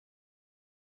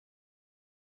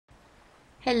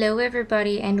Hello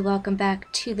everybody and welcome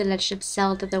back to the Legend of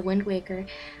Zelda the Wind Waker.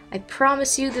 I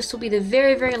promise you this will be the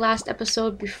very last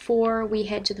episode before we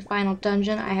head to the final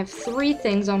dungeon. I have three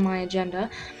things on my agenda.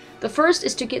 The first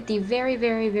is to get the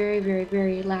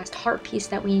very last heart piece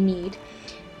that we need.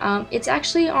 It's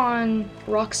actually on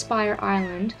Rockspire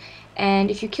Island,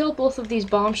 and if you kill both of these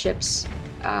bomb ships,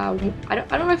 I don't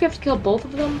know if you have to kill both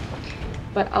of them,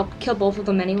 but I'll kill both of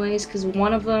them anyways, because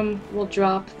one of them will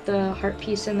drop the heart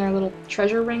piece in their little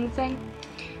treasure ring thing.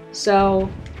 So,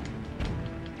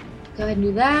 go ahead and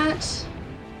do that,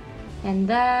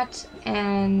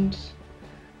 and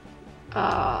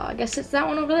I guess it's that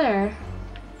one over there.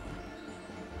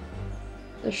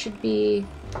 There should be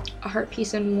a heart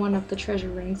piece in one of the treasure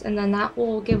rings, and then that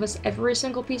will give us every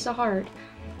single piece of heart,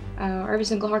 or every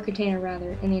single heart container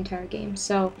rather, in the entire game.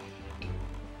 So,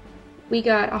 we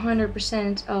got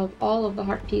 100% of all of the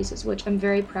heart pieces, which I'm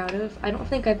very proud of. I don't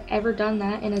think I've ever done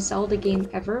that in a Zelda game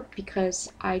ever,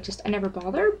 because I never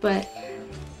bother, but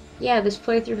yeah, this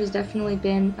playthrough has definitely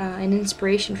been an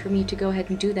inspiration for me to go ahead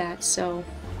and do that, so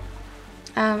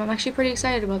I'm actually pretty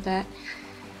excited about that.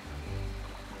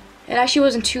 It actually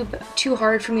wasn't too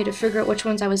hard for me to figure out which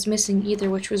ones I was missing either,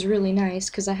 which was really nice,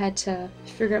 because I had to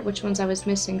figure out which ones I was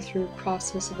missing through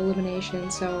process of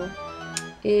elimination. So,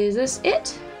 is this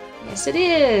it? Yes, it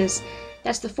is!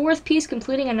 That's the fourth piece,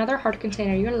 completing another heart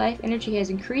container. Your life energy has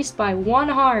increased by 1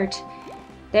 heart.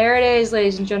 There it is,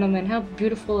 ladies and gentlemen. How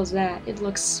beautiful is that? It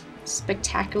looks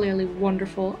spectacularly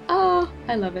wonderful. Oh,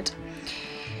 I love it.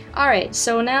 Alright,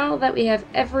 so now that we have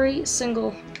every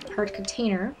single heart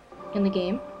container in the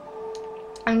game,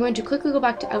 I'm going to quickly go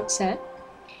back to Outset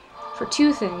for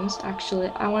two things, actually.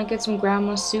 I want to get some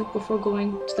grandma's soup before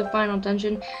going to the final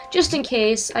dungeon, just in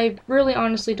case. I really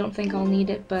honestly don't think I'll need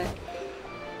it, but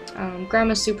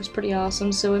grandma's soup is pretty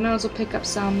awesome, so we might as well pick up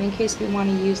some in case we want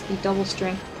to use the double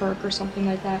strength perk or something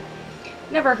like that.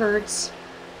 Never hurts.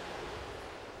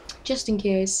 Just in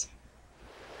case.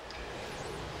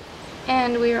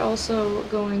 And we are also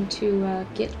going to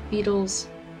get Beetle's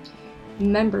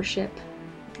membership.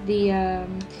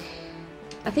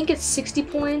 I think it's 60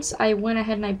 points. I went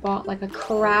ahead and I bought like a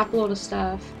crap load of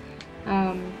stuff.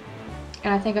 And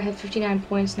I think I have 59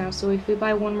 points now, so if we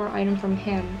buy one more item from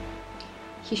him,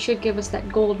 he should give us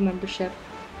that gold membership.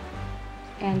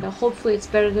 And hopefully it's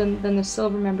better than the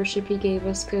silver membership he gave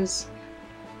us, because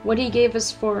what he gave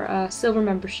us for silver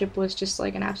membership was just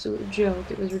like an absolute joke.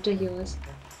 It was ridiculous.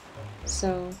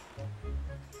 So,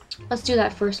 let's do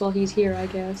that first while he's here, I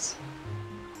guess.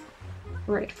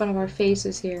 Right in front of our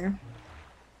faces here.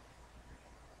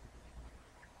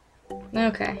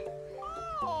 Okay.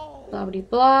 Blah blah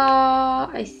blah.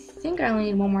 I think I only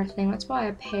need one more thing. Let's buy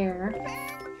a pair.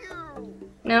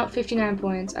 No, 59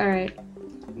 points. Alright.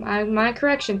 My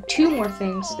correction. 2 more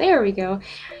things. There we go.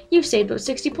 You've saved about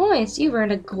 60 points. You've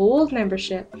earned a gold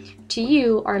membership. To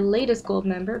you, our latest gold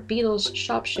member, Beetle's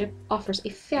Shopship, offers a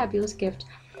fabulous gift.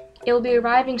 It will be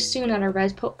arriving soon at a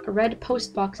red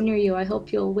post box near you. I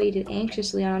hope you'll await it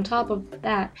anxiously. And on top of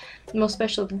that, the most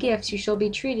special of gifts, you shall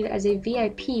be treated as a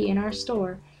VIP in our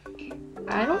store.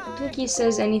 I don't think he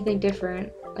says anything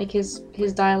different. Like, his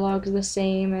dialogue is the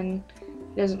same, and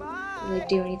he doesn't really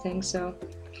do anything, so.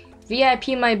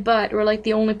 VIP my butt. We're like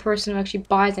the only person who actually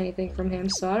buys anything from him,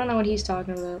 so I don't know what he's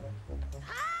talking about.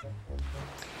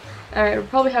 Alright, we'll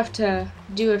probably have to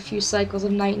do a few cycles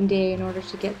of night and day in order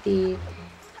to get the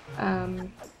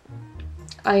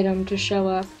item to show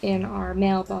up in our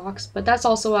mailbox, but that's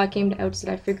also why I came to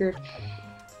Outset. I figured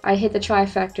I hit the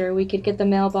trifecta. We could get the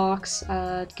mailbox,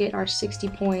 get our 60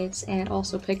 points, and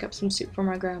also pick up some soup from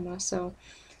our grandma, so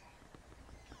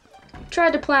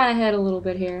tried to plan ahead a little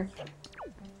bit here.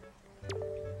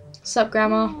 Sup,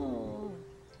 Grandma?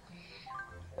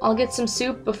 I'll get some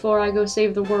soup before I go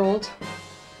save the world.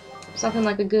 Something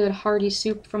like a good hearty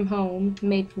soup from home,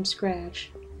 made from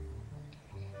scratch.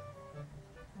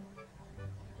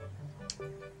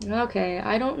 Okay,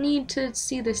 I don't need to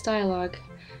see this dialogue.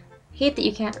 Hate that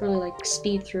you can't really, like,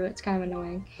 speed through it. It's kind of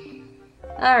annoying.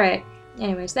 Alright.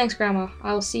 Anyways, thanks, Grandma.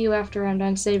 I'll see you after I'm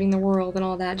done saving the world and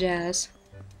all that jazz.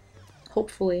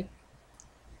 Hopefully.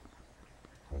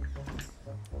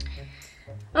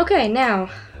 Okay, now,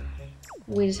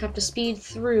 we just have to speed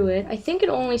through it. I think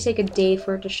it'll only take a day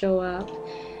for it to show up.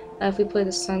 If we play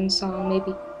the Sun Song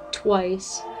maybe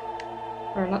twice.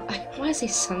 Or not. Why did I say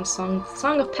Sun Song?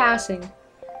 Song of Passing.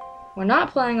 We're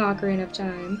not playing Ocarina of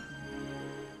Time.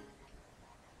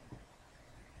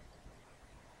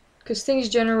 Because things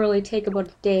generally take about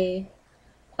a day.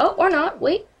 Oh, or not.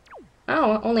 Wait.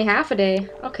 Oh, only half a day.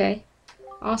 Okay.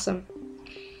 Awesome.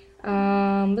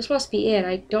 This must be it.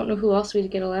 I don't know who else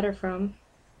we'd get a letter from.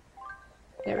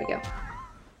 There we go.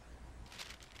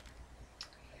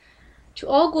 To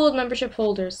all gold membership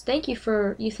holders, thank you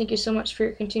so much for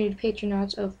your continued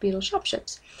patronage of Beetle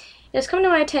Shopships. It has come to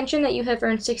my attention that you have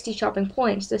earned 60 shopping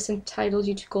points. This entitles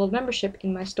you to gold membership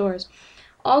in my stores.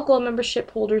 All gold membership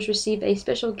holders receive a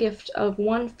special gift of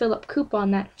 1 fill-up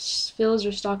coupon that fills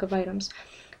your stock of items.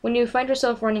 When you find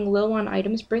yourself running low on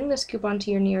items, bring this coupon to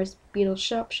your nearest Beetle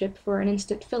Shopship for an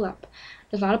instant fill-up.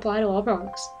 Does not apply to all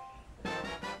products.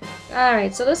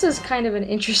 Alright, so this is kind of an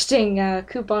interesting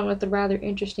coupon with a rather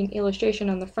interesting illustration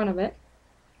on the front of it.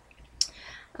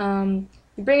 You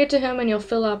bring it to him and you'll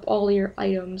fill up all your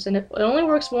items, and it only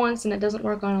works once and it doesn't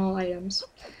work on all items.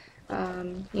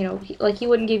 You know, he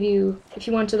wouldn't give you, if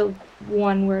you went to the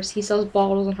one where he sells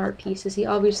bottles and heart pieces, he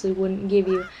obviously wouldn't give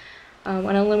you an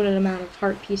unlimited amount of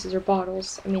heart pieces or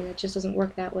bottles. I mean, it just doesn't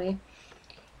work that way.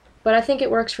 But I think it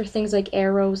works for things like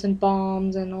arrows and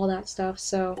bombs and all that stuff,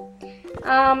 so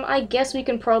I guess we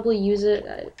can probably use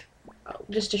it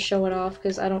just to show it off,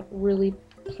 because I don't really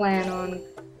plan on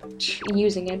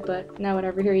using it, but now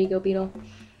whatever. Here you go, Beetle.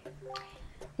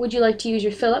 Would you like to use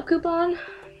your fill-up coupon?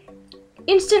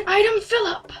 Instant item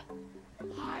fill-up!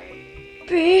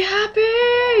 Be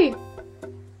happy!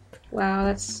 Wow,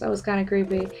 that was kind of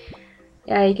creepy.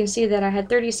 Yeah, you can see that I had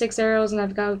 36 arrows and I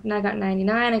got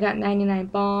 99. I got 99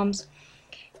 bombs.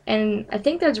 And I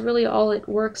think that's really all it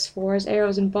works for, is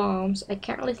arrows and bombs. I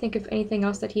can't really think of anything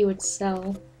else that he would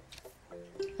sell.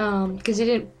 Because he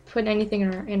didn't put anything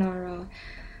in our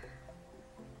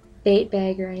bait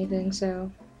bag or anything,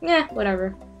 so yeah,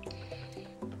 whatever.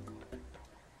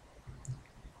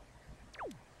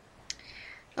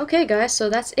 Okay guys, so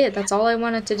that's it. That's all I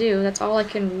wanted to do. That's all I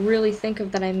can really think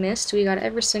of that I missed. We got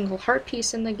every single heart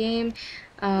piece in the game,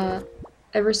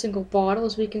 every single bottle,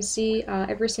 as we can see,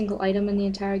 every single item in the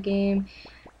entire game,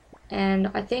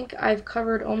 and I think I've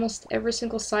covered almost every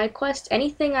single side quest.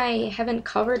 Anything I haven't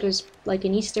covered is like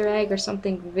an Easter egg or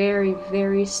something very,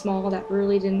 very small that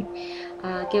really didn't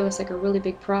give us like a really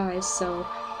big prize, so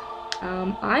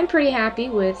I'm pretty happy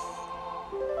with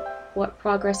what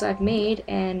progress I've made,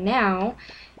 and now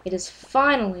it is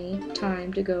finally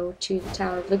time to go to the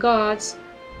Tower of the Gods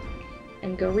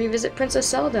and go revisit Princess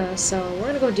Zelda, so we're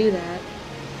gonna go do that.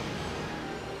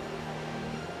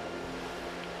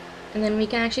 And then we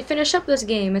can actually finish up this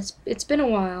game. It's been a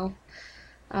while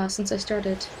since I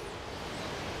started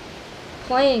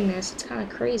playing this. It's kind of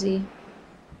crazy.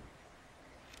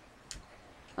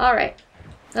 Alright,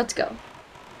 let's go.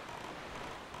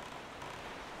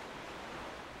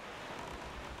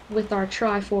 With our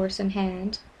Triforce in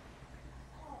hand.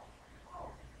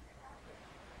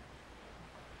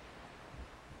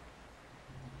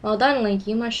 Well done, Link.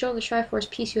 You must show the Triforce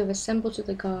piece you have assembled to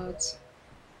the gods.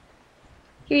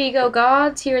 Here you go,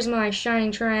 gods. Here's my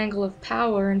shining triangle of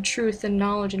power and truth and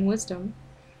knowledge and wisdom.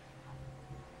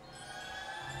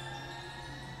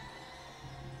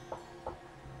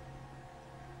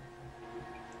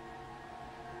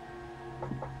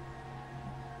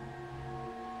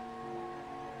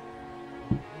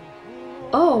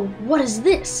 Oh, what is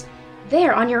this?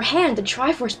 There, on your hand, the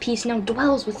Triforce piece now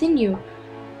dwells within you.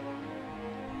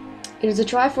 It is a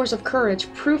Triforce of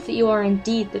courage, proof that you are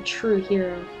indeed the true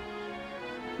hero.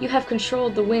 You have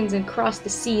controlled the winds and crossed the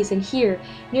seas, and here,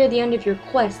 near the end of your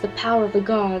quest, the power of the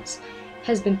gods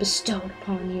has been bestowed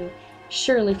upon you.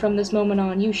 Surely from this moment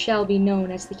on, you shall be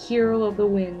known as the Hero of the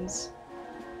Winds.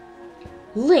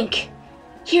 Link!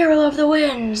 Hero of the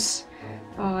Winds!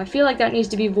 I feel like that needs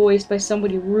to be voiced by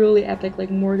somebody really epic, like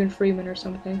Morgan Freeman or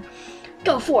something.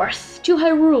 Go forth! To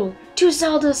Hyrule! To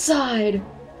Zelda's side!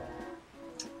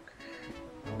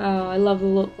 I love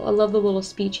the little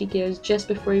speech he gives just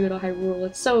before you go to Hyrule.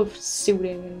 It's so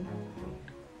soothing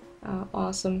and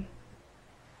awesome.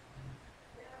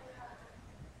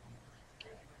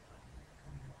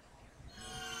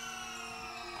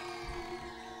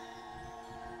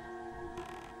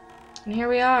 And here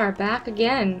we are, back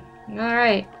again.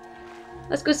 Alright.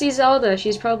 Let's go see Zelda.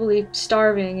 She's probably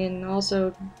starving and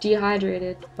also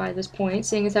dehydrated by this point,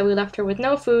 seeing as that we left her with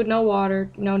no food, no water,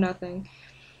 no nothing.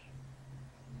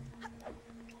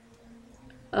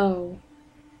 Oh.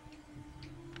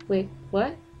 Wait,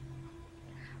 what?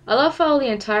 I love how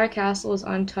the entire castle is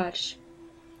untouched.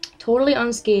 Totally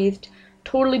unscathed,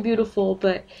 totally beautiful,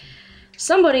 but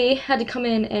somebody had to come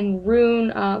in and ruin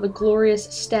the glorious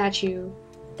statue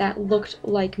that looked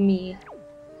like me.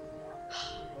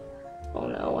 Oh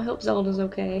no, I hope Zelda's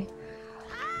okay.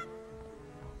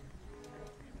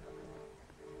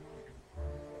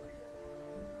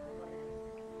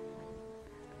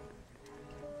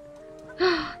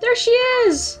 There she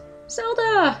is!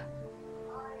 Zelda!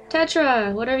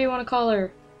 Tetra, whatever you want to call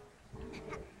her.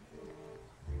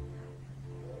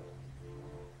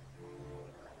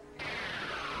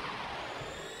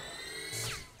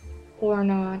 Or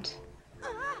not.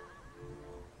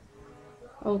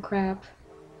 Oh crap.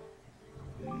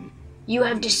 You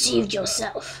have deceived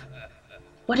yourself.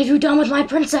 What have you done with my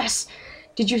princess?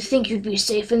 Did you think you'd be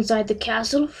safe inside the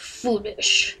castle?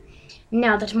 Foolish.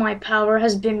 Now that my power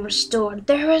has been restored,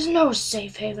 there is no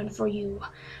safe haven for you.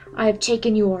 I have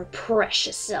taken your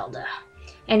precious Zelda,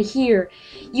 and here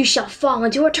you shall fall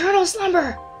into eternal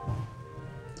slumber.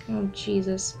 Oh,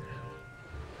 Jesus.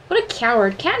 What a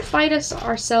coward. Can't fight us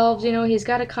ourselves, you know, he's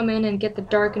got to come in and get the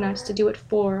Darknuts to do it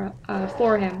for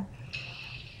him.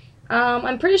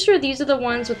 I'm pretty sure these are the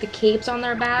ones with the capes on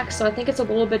their back, so I think it's a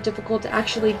little bit difficult to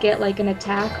actually get like an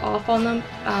attack off on them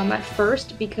at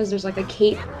first because there's like a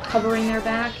cape covering their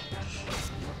back.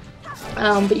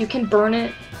 But you can burn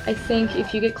it, I think,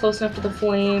 if you get close enough to the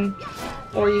flame,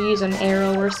 or you use an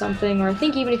arrow or something, or I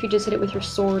think even if you just hit it with your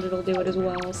sword, it'll do it as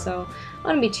well, so I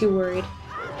wouldn't be too worried.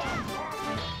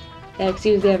 Yeah,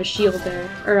 because they have a shield there,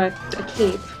 or a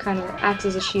cape, kind of acts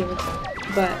as a shield.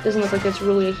 But it doesn't look like it's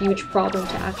really a huge problem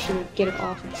to actually get it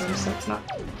off of them, so it's not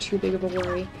too big of a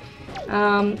worry.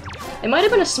 It might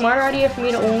have been a smarter idea for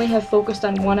me to only have focused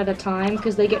on one at a time,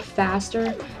 because they get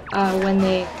faster when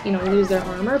they, you know, lose their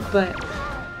armor, but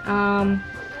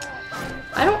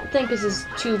I don't think this is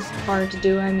too hard to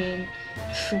do. I mean,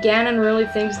 if Ganon really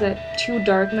thinks that 2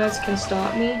 Darknuts can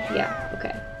stop me, yeah,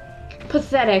 okay.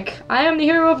 Pathetic. I am the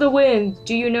hero of the wind.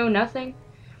 Do you know nothing?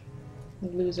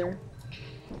 Loser.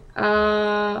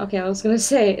 Okay, I was gonna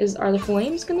say, are the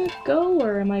flames gonna go,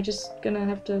 or am I just gonna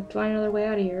have to find another way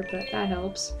out of here, but that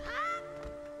helps.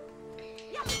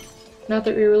 Not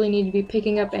that we really need to be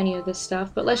picking up any of this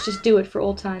stuff, but let's just do it for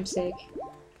old time's sake.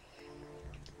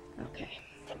 Okay.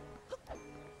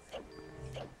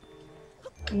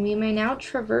 And we may now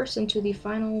traverse into the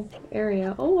final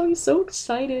area. Oh, I'm so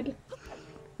excited.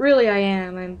 Really, I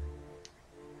am.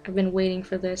 I've been waiting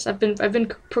for this. I've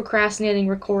been procrastinating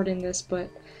recording this, but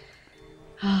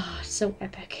so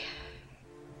epic.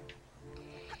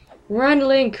 Run,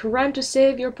 Link! Run to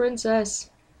save your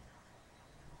princess!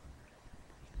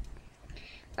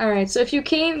 Alright, so if you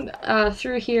came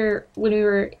through here when we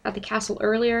were at the castle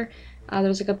earlier, there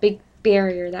was like a big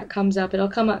barrier that comes up. It'll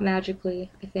come up magically,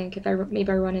 I think, if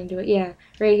maybe I run into it. Yeah,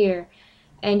 right here.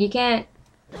 And you can't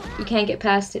get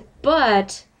past it,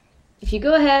 but if you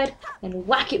go ahead and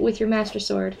whack it with your Master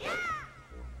Sword,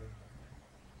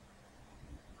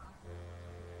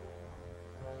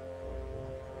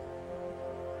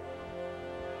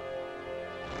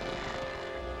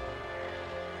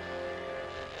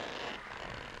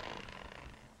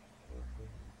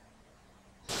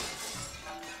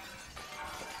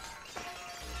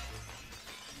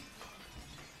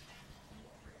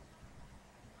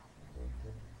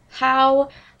 how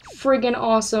friggin'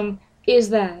 awesome is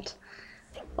that?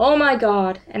 Oh my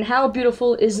god, and how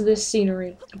beautiful is this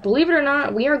scenery. Believe it or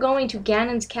not, we are going to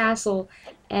Ganon's castle,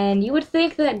 and you would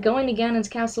think that going to Ganon's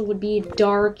castle would be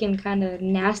dark and kind of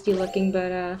nasty looking,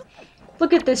 but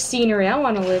look at this scenery. I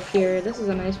want to live here. This is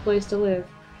a nice place to live.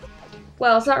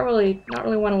 Well, it's not really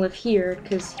want to live here,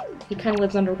 because he kind of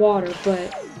lives underwater,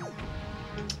 but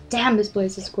damn, this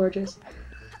place is gorgeous.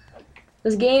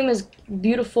 This game is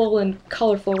beautiful and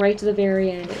colorful right to the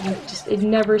very end. It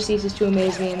never ceases to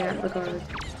amaze me in that regard.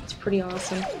 It's pretty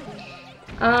awesome.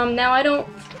 Now I don't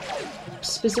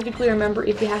specifically remember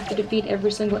if you have to defeat every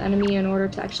single enemy in order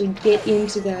to actually get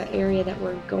into the area that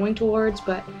we're going towards,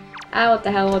 but what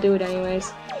the hell, I'll do it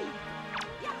anyways.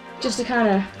 Just to kind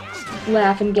of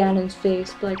laugh in Ganon's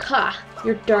face, be like, ha!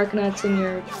 Your Darknuts and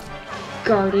your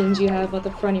guardians you have at the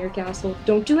front of your castle,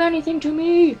 don't do anything to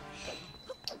me!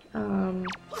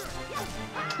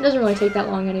 It doesn't really take that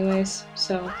long anyways,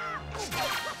 so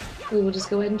we will just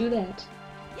go ahead and do that.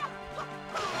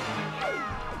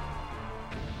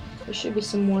 There should be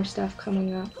some more stuff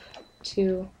coming up,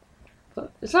 too.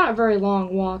 But it's not a very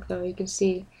long walk, though. You can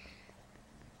see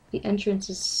the entrance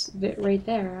is right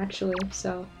there, actually,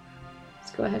 so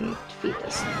let's go ahead and defeat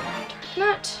this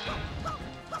Darknut.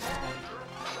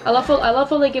 I love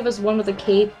how they give us one with a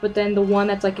cape, but then the one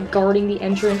that's like guarding the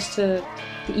entrance to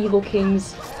the Evil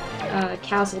King's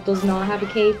castle does not have a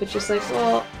cape. It's just like,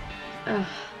 well,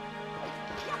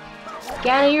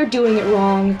 Ganon, you're doing it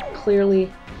wrong,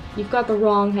 clearly. You've got the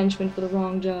wrong henchman for the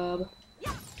wrong job.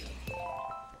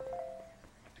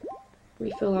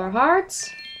 Refill our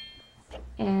hearts.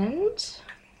 And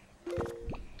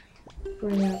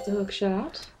bring out the hook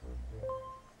shot.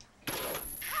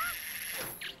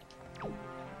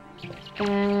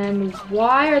 And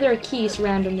why are there keys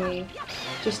randomly?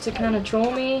 Just to kind of troll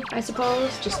me, I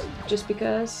suppose? Just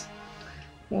because?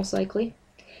 Most likely.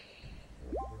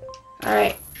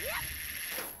 Alright.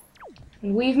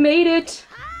 We've made it!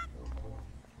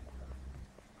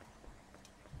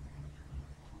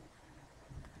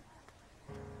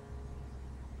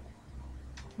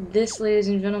 This, ladies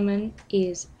and gentlemen,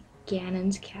 is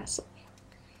Ganon's castle.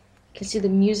 You can see the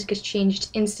music has changed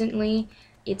instantly.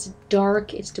 It's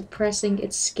dark, it's depressing,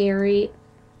 it's scary,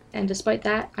 and despite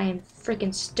that, I am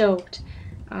freaking stoked.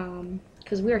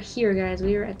 Because we are here, guys.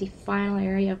 We are at the final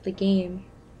area of the game.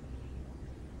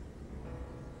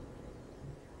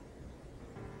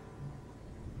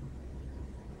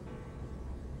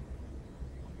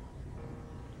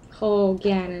 Oh,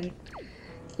 Ganon.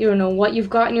 You don't know what you've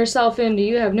gotten yourself into.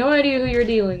 You have no idea who you're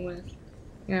dealing with.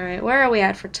 Alright, where are we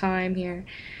at for time here?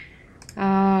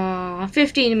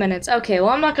 15 minutes. Okay, well,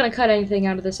 I'm not going to cut anything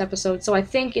out of this episode, so I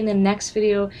think in the next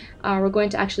video, we're going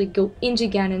to actually go into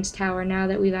Ganon's tower now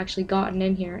that we've actually gotten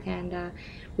in here, and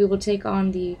we will take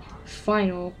on the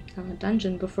final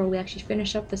dungeon before we actually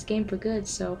finish up this game for good.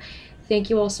 So, thank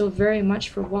you all so very much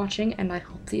for watching, and I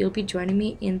hope that you'll be joining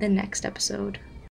me in the next episode.